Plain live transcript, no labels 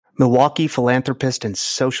Milwaukee philanthropist and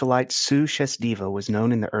socialite Sue Sachdeva was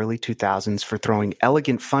known in the early 2000s for throwing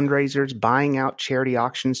elegant fundraisers, buying out charity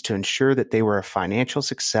auctions to ensure that they were a financial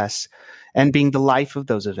success, and being the life of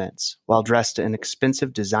those events, while dressed in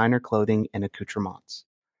expensive designer clothing and accoutrements.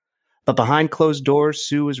 But behind closed doors,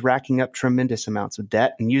 Sue was racking up tremendous amounts of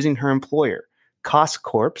debt and using her employer, Koss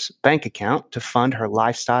Corp's bank account to fund her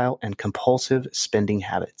lifestyle and compulsive spending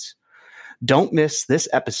habits. Don't miss this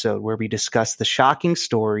episode where we discuss the shocking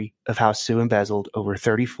story of how Sue embezzled over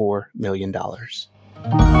 $34 million.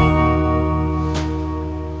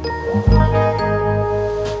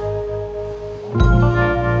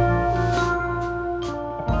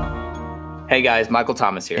 Hey guys, Michael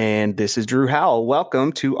Thomas here. And this is Drew Howell.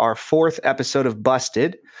 Welcome to our fourth episode of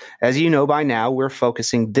Busted. As you know by now, we're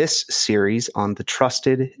focusing this series on the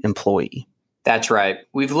trusted employee. That's right.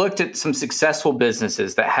 We've looked at some successful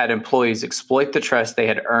businesses that had employees exploit the trust they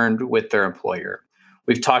had earned with their employer.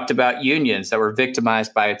 We've talked about unions that were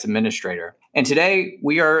victimized by its administrator. And today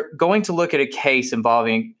we are going to look at a case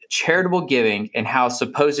involving charitable giving and how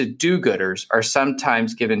supposed do-gooders are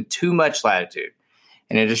sometimes given too much latitude.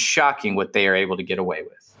 And it is shocking what they are able to get away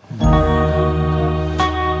with.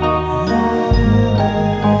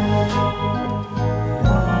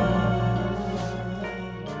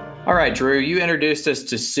 All right, Drew, you introduced us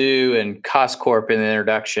to Sue and Koss Corp in the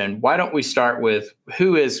introduction. Why don't we start with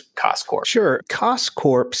who is Koss Corp? Sure. Koss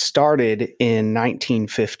Corp started in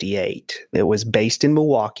 1958. It was based in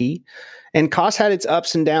Milwaukee, and Koss had its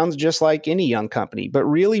ups and downs just like any young company, but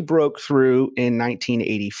really broke through in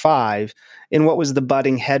 1985 in what was the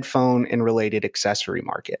budding headphone and related accessory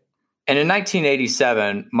market. And in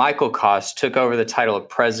 1987, Michael Koss took over the title of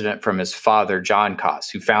president from his father, John Koss,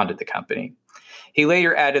 who founded the company. He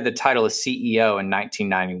later added the title of CEO in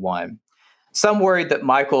 1991. Some worried that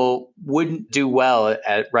Michael wouldn't do well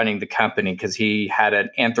at running the company because he had an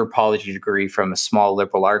anthropology degree from a small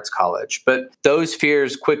liberal arts college. But those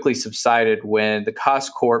fears quickly subsided when the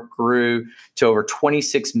Koss Corp grew to over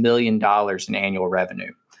 $26 million in annual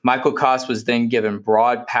revenue. Michael Koss was then given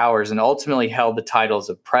broad powers and ultimately held the titles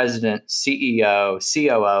of president, CEO,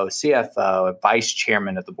 COO, CFO, and vice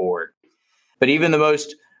chairman of the board. But even the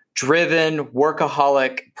most driven,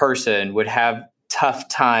 workaholic person would have tough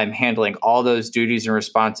time handling all those duties and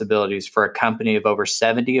responsibilities for a company of over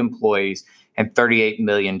 70 employees and $38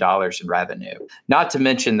 million in revenue. Not to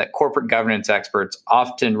mention that corporate governance experts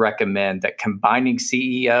often recommend that combining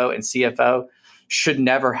CEO and CFO should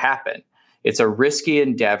never happen. It's a risky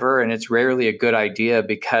endeavor, and it's rarely a good idea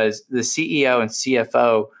because the CEO and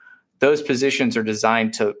CFO, those positions are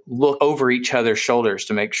designed to look over each other's shoulders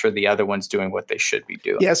to make sure the other one's doing what they should be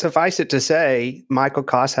doing. Yeah, suffice it to say, Michael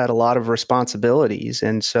Koss had a lot of responsibilities.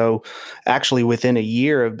 And so actually within a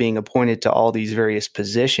year of being appointed to all these various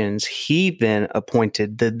positions, he then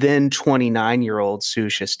appointed the then 29-year-old Sue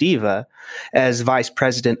Sachdeva as vice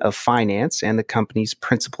president of finance and the company's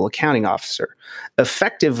principal accounting officer.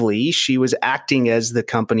 Effectively, she was acting as the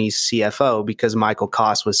company's CFO because Michael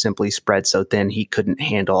Koss was simply spread so thin he couldn't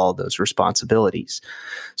handle all those responsibilities.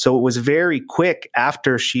 So it was very quick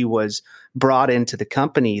after she was brought into the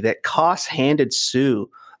company that Koss handed Sue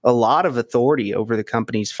a lot of authority over the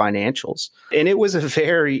company's financials. And it was a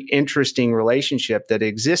very interesting relationship that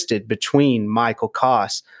existed between Michael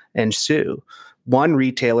Koss and Sue. One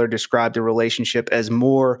retailer described the relationship as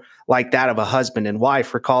more like that of a husband and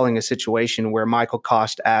wife, recalling a situation where Michael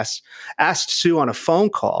Koss asked Sue on a phone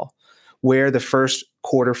call where the first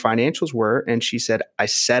quarter financials were. And she said, I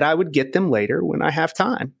said I would get them later when I have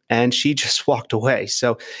time. And she just walked away.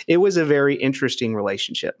 So it was a very interesting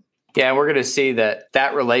relationship. Yeah, and we're going to see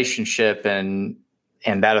that relationship and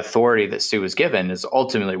that authority that Sue was given is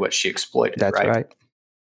ultimately what she exploited. That's right.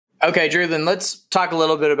 Okay, Drew, then let's talk a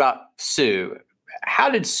little bit about Sue.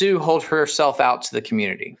 How did Sue hold herself out to the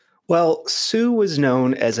community? Well, Sue was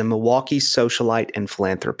known as a Milwaukee socialite and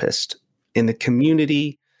philanthropist. In the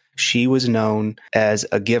community, she was known as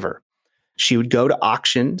a giver. She would go to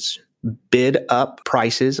auctions, bid up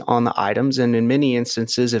prices on the items, and in many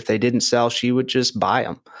instances, if they didn't sell, she would just buy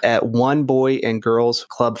them. At one boy and girls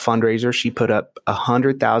club fundraiser, she put up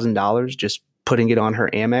 $100,000 just putting it on her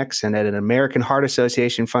Amex. And at an American Heart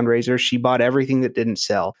Association fundraiser, she bought everything that didn't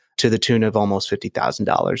sell to the tune of almost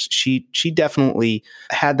 $50,000. She definitely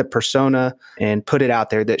had the persona and put it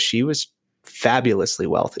out there that she was fabulously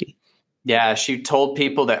wealthy. Yeah, she told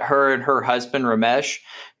people that her and her husband, Ramesh,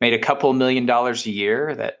 made a couple $1 million a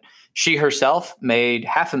year, that she herself made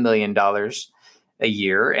 $500,000 a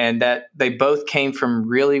year, and that they both came from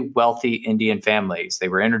really wealthy Indian families. They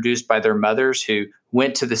were introduced by their mothers who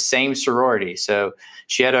went to the same sorority. So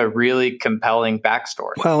she had a really compelling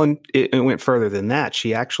backstory. Well, and it went further than that.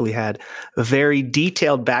 She actually had a very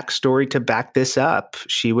detailed backstory to back this up.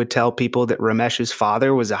 She would tell people that Ramesh's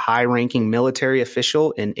father was a high-ranking military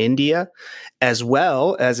official in India, as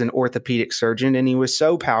well as an orthopedic surgeon, and he was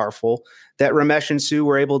so powerful that Ramesh and Sue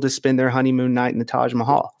were able to spend their honeymoon night in the Taj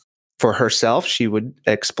Mahal. For herself, she would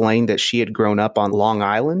explain that she had grown up on Long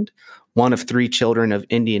Island, one of 3 children of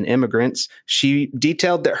Indian immigrants. She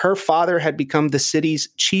detailed that her father had become the city's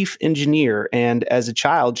chief engineer, and as a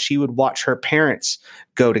child, she would watch her parents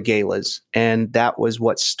go to galas, and that was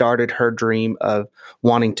what started her dream of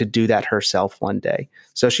wanting to do that herself one day.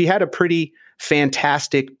 So she had a pretty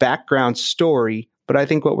fantastic background story, but I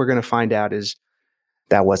think what we're going to find out is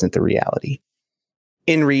that wasn't the reality.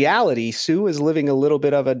 In reality, Sue was living a little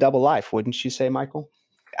bit of a double life, wouldn't you say, Michael?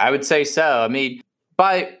 I would say so. I mean,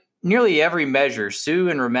 by nearly every measure, Sue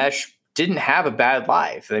and Ramesh didn't have a bad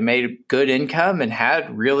life. They made good income and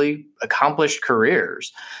had really accomplished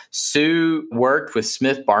careers. Sue worked with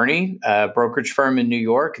Smith Barney, a brokerage firm in New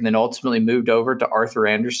York, and then ultimately moved over to Arthur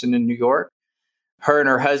Andersen in New York. Her and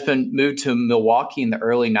her husband moved to Milwaukee in the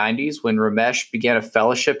early 90s when Ramesh began a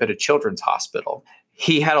fellowship at a children's hospital.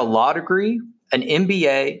 He had a law degree, an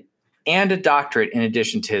MBA, and a doctorate in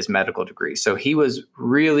addition to his medical degree. So he was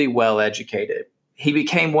really well educated. He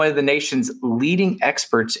became one of the nation's leading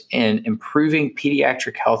experts in improving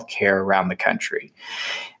pediatric health care around the country.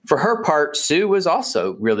 For her part, Sue was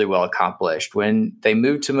also really well accomplished. When they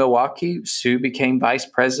moved to Milwaukee, Sue became vice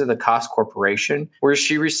president of the Koss Corporation, where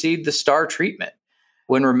she received the star treatment.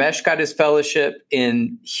 When Ramesh got his fellowship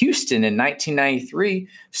in Houston in 1993,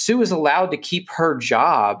 Sue was allowed to keep her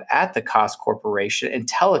job at the Koss Corporation and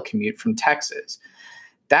telecommute from Texas.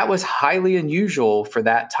 That was highly unusual for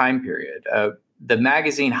that time period. The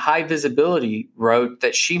magazine High Visibility wrote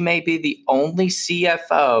that she may be the only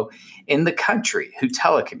CFO in the country who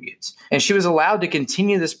telecommutes. And she was allowed to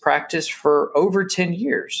continue this practice for over 10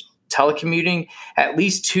 years, telecommuting at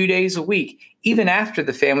least 2 days a week, even after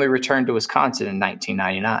the family returned to Wisconsin in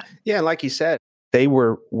 1999. Yeah, like you said, they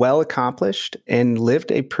were well accomplished and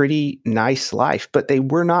lived a pretty nice life, but they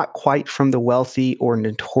were not quite from the wealthy or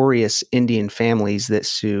notorious Indian families that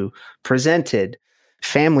Sue presented.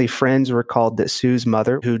 Family friends recalled that Sue's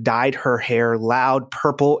mother, who dyed her hair loud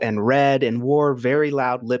purple and red and wore very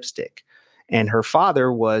loud lipstick, and her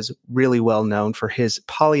father was really well known for his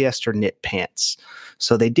polyester knit pants.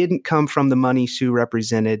 So they didn't come from the money Sue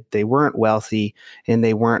represented. They weren't wealthy, and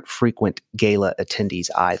they weren't frequent gala attendees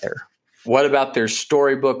either. What about their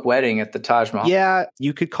storybook wedding at the Taj Mahal? Yeah,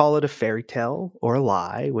 you could call it a fairy tale or a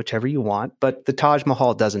lie, whichever you want, but the Taj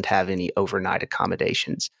Mahal doesn't have any overnight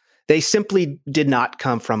accommodations. They simply did not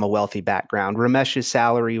come from a wealthy background. Ramesh's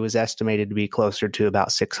salary was estimated to be closer to about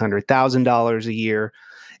 $600,000 a year,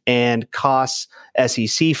 and Koss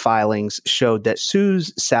SEC filings showed that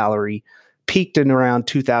Sue's salary peaked in around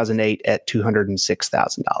 2008 at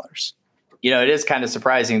 $206,000. You know, it is kind of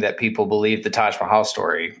surprising that people believe the Taj Mahal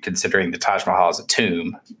story, considering the Taj Mahal is a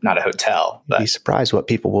tomb, not a hotel. You'd be surprised what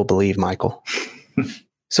people will believe, Michael.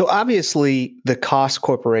 So obviously, the Koss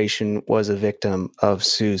Corporation was a victim of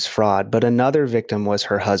Sue's fraud, but another victim was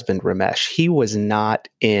her husband, Ramesh. He was not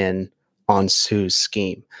in on Sue's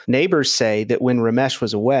scheme. Neighbors say that when Ramesh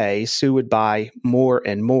was away, Sue would buy more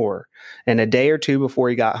and more. And a day or two before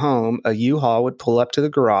he got home, a U-Haul would pull up to the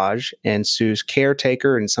garage, and Sue's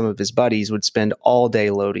caretaker and some of his buddies would spend all day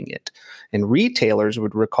loading it. And retailers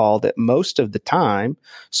would recall that most of the time,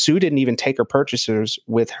 Sue didn't even take her purchasers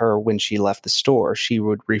with her when she left the store. She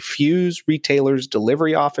would refuse retailers'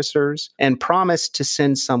 delivery officers and promise to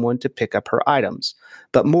send someone to pick up her items.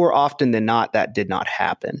 But more often than not, that did not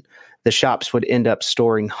happen. The shops would end up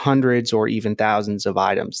storing hundreds or even thousands of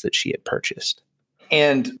items that she had purchased.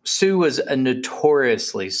 And Sue was a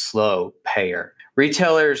notoriously slow payer.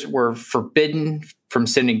 Retailers were forbidden from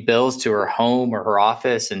sending bills to her home or her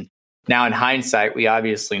office. And now in hindsight, we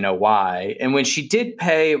obviously know why. And when she did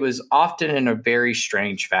pay, it was often in a very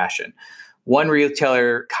strange fashion. One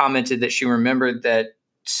retailer commented that she remembered that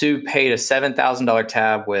Sue paid a $7,000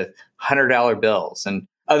 tab with $100 bills. And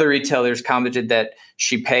other retailers commented that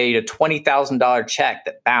she paid a $20,000 check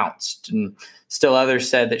that bounced. And still others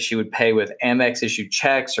said that she would pay with Amex issued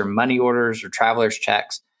checks or money orders or traveler's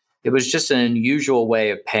checks. It was just an unusual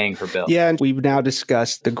way of paying her bill. Yeah, and we've now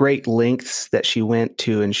discussed the great lengths that she went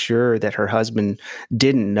to ensure that her husband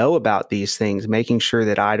didn't know about these things, making sure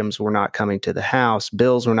that items were not coming to the house,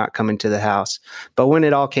 bills were not coming to the house. But when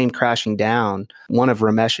it all came crashing down, one of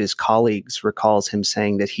Ramesh's colleagues recalls him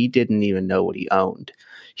saying that he didn't even know what he owned.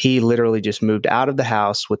 He literally just moved out of the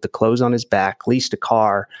house with the clothes on his back, leased a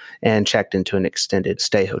car, and checked into an extended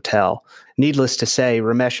stay hotel. Needless to say,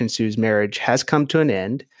 Ramesh and Sue's marriage has come to an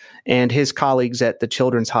end, and his colleagues at the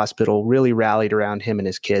Children's Hospital really rallied around him and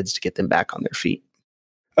his kids to get them back on their feet.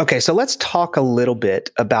 Okay, so let's talk a little bit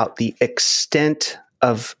about the extent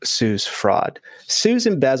of Sue's fraud. Sue's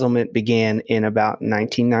embezzlement began in about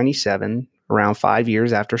 1997, around 5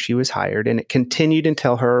 years after she was hired, and it continued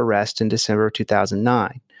until her arrest in December of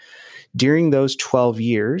 2009. During those 12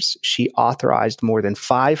 years, she authorized more than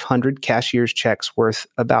 500 cashier's checks worth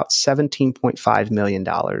about $17.5 million,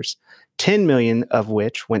 $10 million of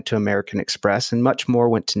which went to American Express, and much more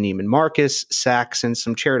went to Neiman Marcus, Saks, and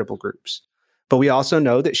some charitable groups. But we also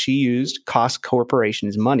know that she used Koss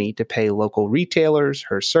Corporation's money to pay local retailers,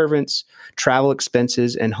 her servants, travel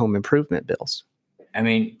expenses, and home improvement bills. I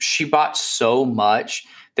mean, she bought so much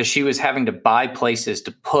that she was having to buy places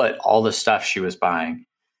to put all the stuff she was buying.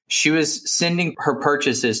 She was sending her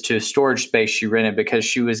purchases to a storage space she rented because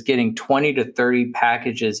she was getting 20 to 30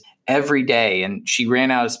 packages every day, and she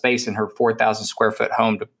ran out of space in her 4,000 square foot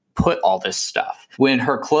home to put all this stuff. When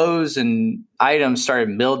her clothes and items started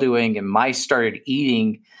mildewing and mice started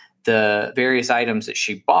eating the various items that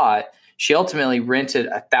she bought, she ultimately rented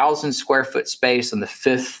 1,000 square foot space on the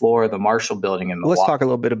 5th floor of the Marshall Building in Milwaukee. Let's talk a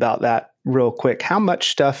little bit about that real quick. How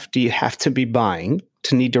much stuff do you have to be buying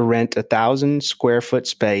to need to rent 1,000 square foot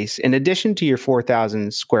space in addition to your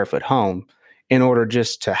 4,000 square foot home in order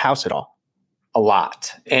just to house it all? A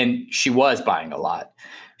lot. And she was buying a lot.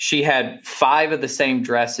 She had 5 of the same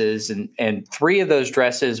dresses, and 3 of those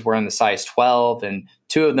dresses were in the size 12, and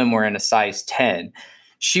 2 of them were in a size 10.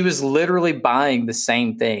 She was literally buying the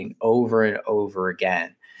same thing over and over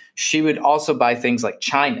again. She would also buy things like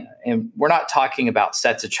china, and we're not talking about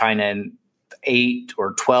sets of china in 8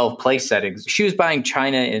 or 12 place settings. She was buying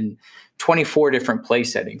china in 24 different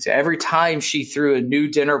place settings. Every time she threw a new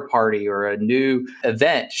dinner party or a new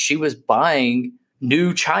event, she was buying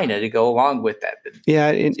new china to go along with that.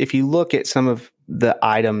 Yeah, if you look at some of the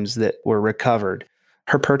items that were recovered,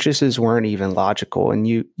 her purchases weren't even logical. And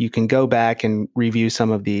you can go back and review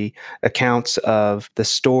some of the accounts of the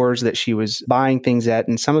stores that she was buying things at.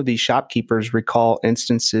 And some of these shopkeepers recall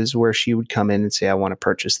instances where she would come in and say, I want to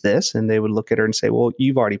purchase this. And they would look at her and say, well,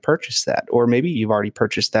 you've already purchased that. Or maybe you've already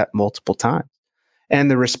purchased that multiple times.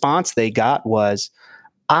 And the response they got was,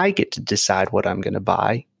 I get to decide what I'm going to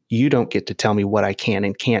buy. You don't get to tell me what I can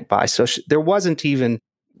and can't buy. So there wasn't even,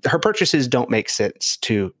 her purchases don't make sense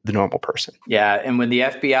to the normal person. Yeah. And when the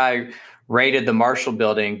FBI raided the Marshall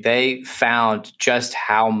Building, they found just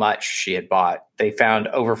how much she had bought. They found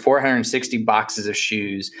over 460 boxes of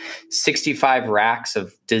shoes, 65 racks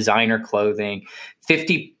of designer clothing,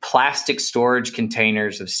 50 plastic storage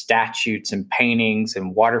containers of statues and paintings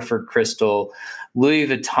and Waterford crystal, Louis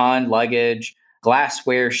Vuitton luggage,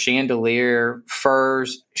 glassware, chandelier,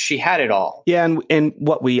 furs. She had it all. Yeah. And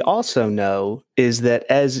what we also know is that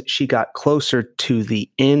as she got closer to the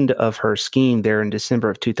end of her scheme there in December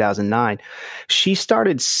of 2009, she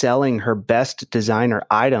started selling her best designer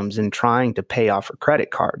items and trying to pay off her credit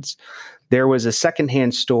cards. There was a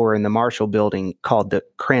secondhand store in the Marshall Building called the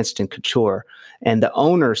Cranston Couture, and the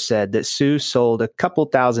owner said that Sue sold a couple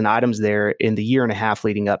thousand items there in the year and a half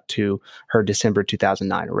leading up to her December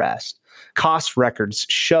 2009 arrest. Koss records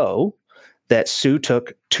show that Sue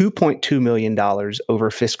took $2.2 million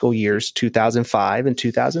over fiscal years 2005 and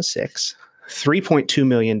 2006, $3.2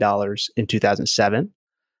 million in 2007,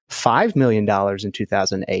 $5 million in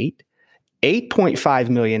 2008, $8.5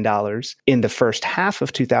 million in the first half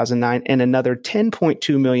of 2009, and another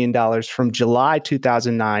 $10.2 million from July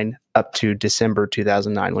 2009 up to December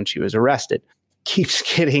 2009 when she was arrested.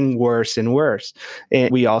 Keeps getting worse and worse. And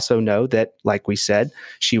we also know that, like we said,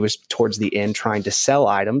 she was towards the end trying to sell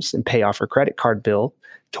items and pay off her credit card bill.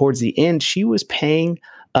 Towards the end, she was paying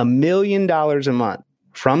 $1 million a month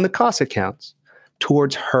from the Koss accounts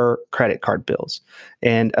towards her credit card bills.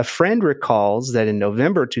 And a friend recalls that in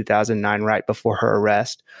November 2009, right before her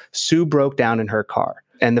arrest, Sue broke down in her car.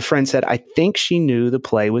 And the friend said, I think she knew the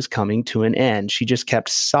play was coming to an end. She just kept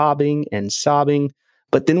sobbing and sobbing.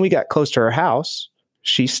 But then we got close to her house.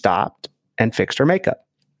 She stopped and fixed her makeup.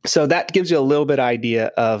 So that gives you a little bit idea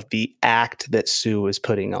of the act that Sue was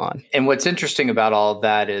putting on. And what's interesting about all of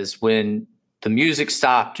that is when the music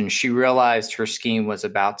stopped and she realized her scheme was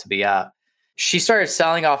about to be up, she started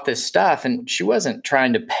selling off this stuff, and she wasn't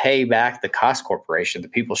trying to pay back the Koss Corporation, the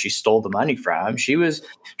people she stole the money from. She was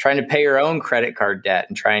trying to pay her own credit card debt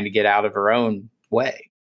and trying to get out of her own way.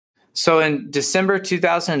 So in December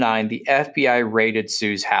 2009, the FBI raided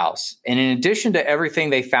Sue's house. And in addition to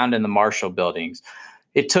everything they found in the Marshall buildings,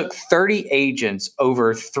 It took 30 agents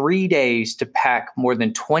over 3 days to pack more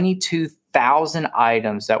than 22,000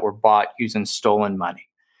 items that were bought using stolen money.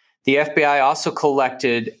 The FBI also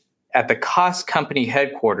collected at the Koss company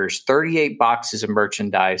headquarters 38 boxes of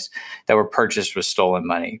merchandise that were purchased with stolen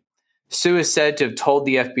money. Sue is said to have told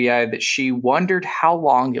the FBI that she wondered how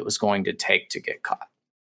long it was going to take to get caught.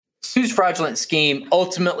 Sue's fraudulent scheme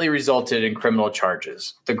ultimately resulted in criminal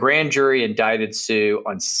charges. The grand jury indicted Sue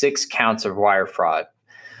on 6 counts of wire fraud.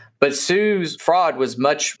 But Sue's fraud was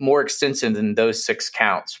much more extensive than those 6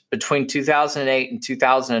 counts. Between 2008 and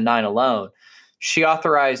 2009 alone, she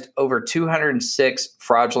authorized over 206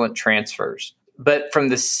 fraudulent transfers. But from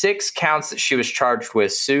the 6 counts that she was charged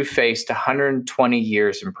with, Sue faced 120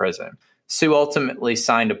 years in prison. Sue ultimately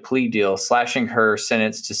signed a plea deal, slashing her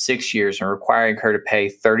sentence to 6 years and requiring her to pay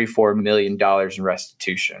 $34 million in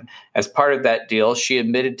restitution. As part of that deal, she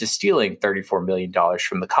admitted to stealing $34 million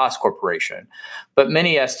from the Koss Corporation, but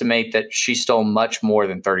many estimate that she stole much more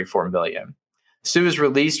than $34 million. Sue was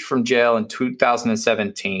released from jail in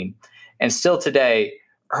 2017, and still today,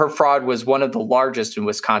 her fraud was one of the largest in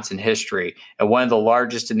Wisconsin history and one of the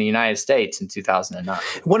largest in the United States in 2009.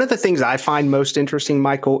 One of the things I find most interesting,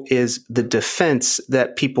 Michael, is the defense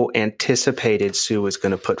that people anticipated Sue was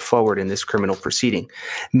going to put forward in this criminal proceeding.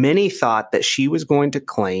 Many thought that she was going to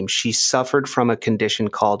claim she suffered from a condition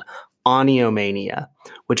called oniomania,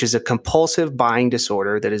 which is a compulsive buying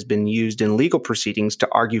disorder that has been used in legal proceedings to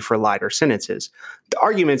argue for lighter sentences. The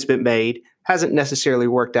argument's been made, hasn't necessarily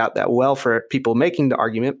worked out that well for people making the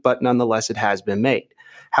argument, but nonetheless, it has been made.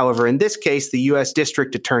 However, in this case, the U.S.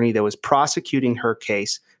 district attorney that was prosecuting her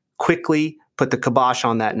case quickly put the kibosh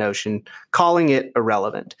on that notion, calling it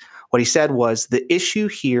irrelevant. What he said was, the issue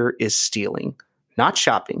here is stealing, not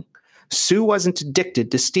shopping. Sue wasn't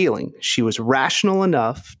addicted to stealing. She was rational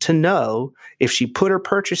enough to know if she put her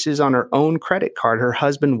purchases on her own credit card, her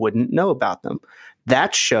husband wouldn't know about them.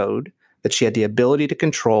 That showed that she had the ability to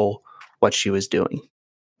control what she was doing.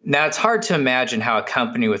 Now, it's hard to imagine how a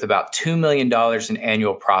company with about $2 million in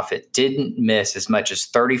annual profit didn't miss as much as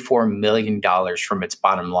 $34 million from its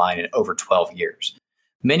bottom line in over 12 years.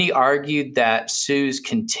 Many argued that Sue's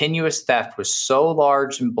continuous theft was so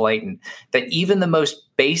large and blatant that even the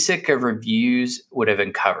most basic of reviews would have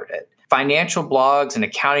uncovered it. Financial blogs and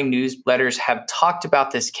accounting newsletters have talked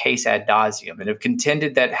about this case ad nauseum and have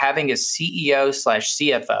contended that having a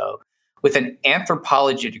CEO/CFO with an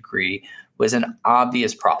anthropology degree was an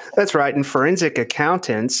obvious problem. That's right. And forensic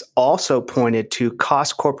accountants also pointed to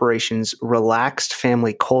Koss Corporation's relaxed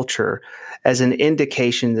family culture as an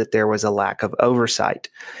indication that there was a lack of oversight.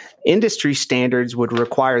 Industry standards would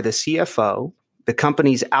require the CFO, the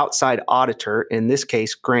company's outside auditor, in this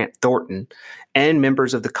case, Grant Thornton, and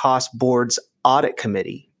members of the Koss board's audit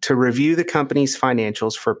committee to review the company's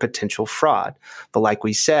financials for potential fraud. But like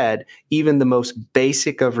we said, even the most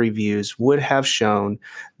basic of reviews would have shown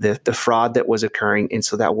the fraud that was occurring, and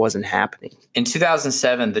so that wasn't happening. In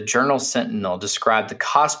 2007, the Journal Sentinel described the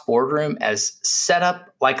Koss boardroom as set up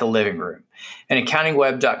like a living room, and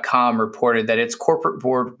AccountingWeb.com reported that its corporate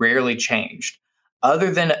board rarely changed.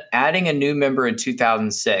 Other than adding a new member in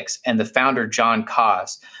 2006 and the founder, John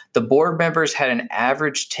Koss, the board members had an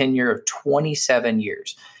average tenure of 27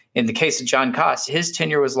 years. In the case of John Koss, his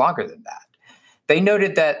tenure was longer than that. They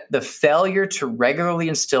noted that the failure to regularly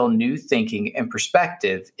instill new thinking and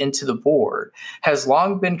perspective into the board has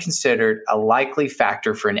long been considered a likely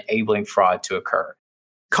factor for enabling fraud to occur.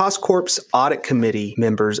 Koss Corp's audit committee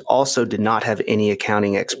members also did not have any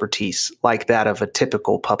accounting expertise like that of a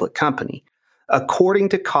typical public company. According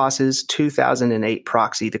to Koss's 2008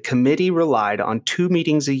 proxy, the committee relied on 2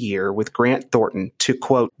 meetings a year with Grant Thornton to,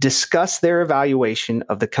 quote, discuss their evaluation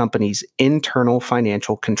of the company's internal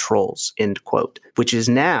financial controls, end quote, which is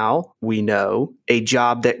now, we know, a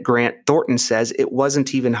job that Grant Thornton says it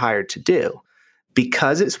wasn't even hired to do.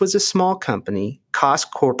 Because it was a small company, Koss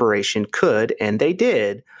Corporation could, and they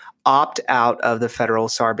did, opt out of the federal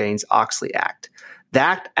Sarbanes-Oxley Act.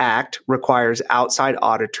 That act requires outside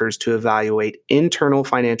auditors to evaluate internal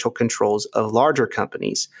financial controls of larger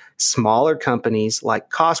companies. Smaller companies like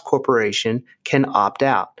Koss Corporation can opt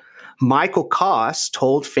out. Michael Koss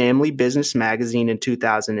told Family Business Magazine in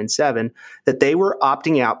 2007 that they were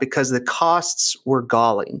opting out because the costs were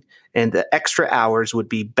galling and the extra hours would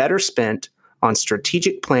be better spent on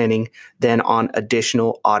strategic planning than on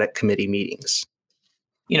additional audit committee meetings.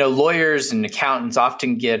 You know, lawyers and accountants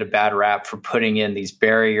often get a bad rap for putting in these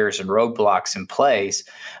barriers and roadblocks in place,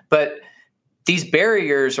 but these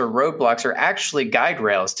barriers or roadblocks are actually guide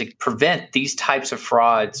rails to prevent these types of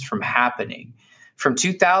frauds from happening. From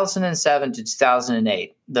 2007 to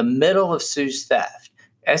 2008, the middle of Sue's theft,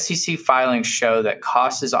 SEC filings show that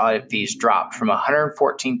Koss's audit fees dropped from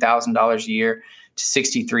 $114,000 a year to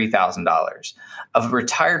 $63,000. A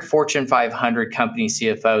retired Fortune 500 company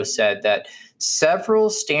CFO said that several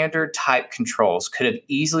standard type controls could have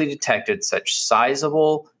easily detected such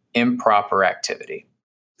sizable improper activity.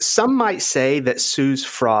 Some might say that Sue's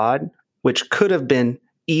fraud, which could have been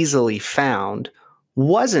easily found,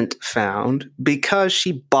 wasn't found because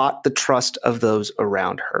she bought the trust of those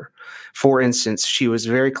around her. For instance, she was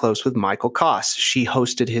very close with Michael Koss. She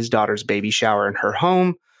hosted his daughter's baby shower in her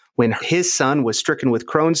home. When his son was stricken with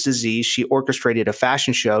Crohn's disease, she orchestrated a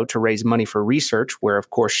fashion show to raise money for research, where, of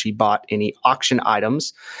course, she bought any auction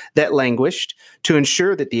items that languished to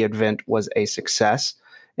ensure that the event was a success.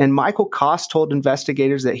 And Michael Koss told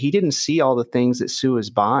investigators that he didn't see all the things that Sue was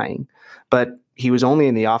buying, but he was only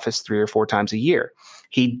in the office 3 or 4 times a year.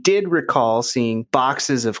 He did recall seeing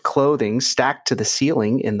boxes of clothing stacked to the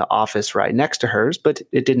ceiling in the office right next to hers, but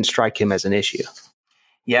it didn't strike him as an issue.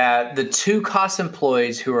 Yeah, the 2 Koss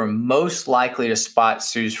employees who were most likely to spot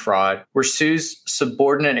Sue's fraud were Sue's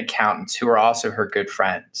subordinate accountants, who were also her good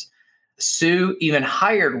friends. Sue even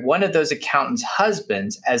hired one of those accountants'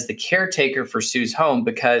 husbands as the caretaker for Sue's home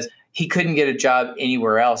because he couldn't get a job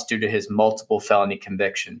anywhere else due to his multiple felony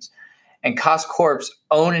convictions. And Koss Corp's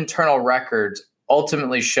own internal records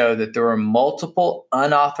ultimately show that there were multiple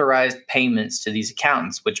unauthorized payments to these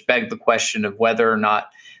accountants, which begged the question of whether or not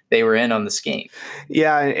they were in on the scheme.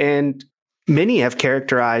 Yeah, and many have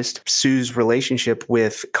characterized Sue's relationship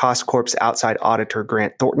with Koss Corp's outside auditor,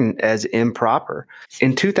 Grant Thornton, as improper.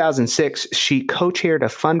 In 2006, she co-chaired a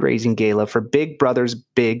fundraising gala for Big Brothers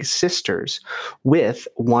Big Sisters with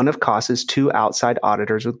one of Koss's 2 outside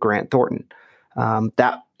auditors with Grant Thornton.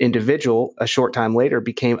 That individual, a short time later,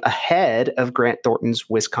 became a head of Grant Thornton's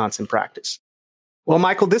Wisconsin practice. Well,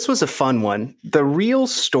 Michael, this was a fun one. The real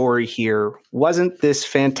story here wasn't this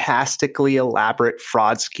fantastically elaborate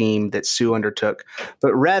fraud scheme that Sue undertook,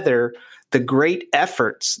 but rather the great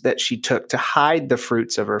efforts that she took to hide the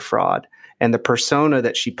fruits of her fraud and the persona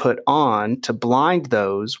that she put on to blind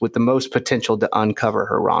those with the most potential to uncover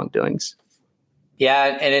her wrongdoings.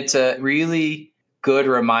 Yeah, and it's a really good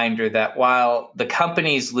reminder that while the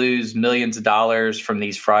companies lose millions of dollars from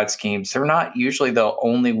these fraud schemes, they're not usually the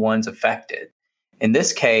only ones affected. In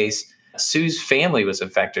this case, Sue's family was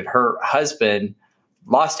affected. Her husband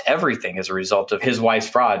lost everything as a result of his wife's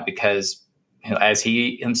fraud because, as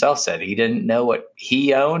he himself said, he didn't know what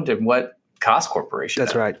he owned and what Koss Corporation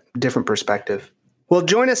That's owned. right. Different perspective. Well,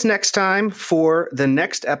 join us next time for the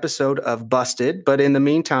next episode of Busted. But in the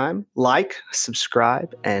meantime, like,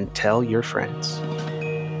 subscribe, and tell your friends.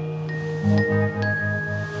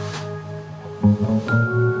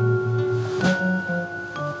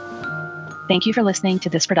 Thank you for listening to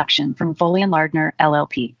this production from Foley & Lardner,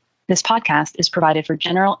 LLP. This podcast is provided for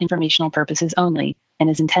general informational purposes only and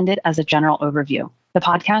is intended as a general overview. The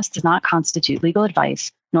podcast does not constitute legal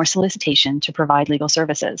advice nor solicitation to provide legal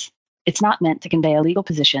services. It's not meant to convey a legal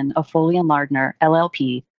position of Foley & Lardner,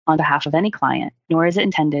 LLP on behalf of any client, nor is it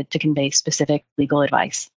intended to convey specific legal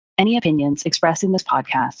advice. Any opinions expressed in this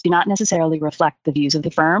podcast do not necessarily reflect the views of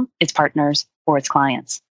the firm, its partners, or its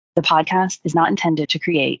clients. The podcast is not intended to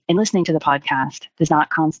create, and listening to the podcast does not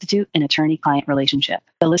constitute an attorney-client relationship.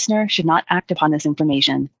 The listener should not act upon this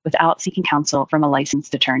information without seeking counsel from a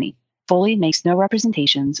licensed attorney. Foley makes no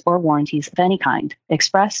representations or warranties of any kind,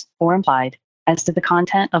 express or implied, as to the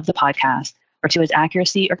content of the podcast or to its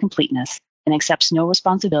accuracy or completeness, and accepts no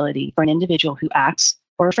responsibility for an individual who acts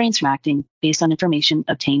or refrains from acting based on information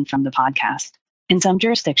obtained from the podcast. In some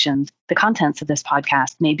jurisdictions, the contents of this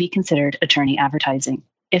podcast may be considered attorney advertising.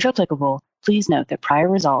 If applicable, please note that prior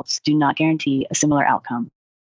results do not guarantee a similar outcome.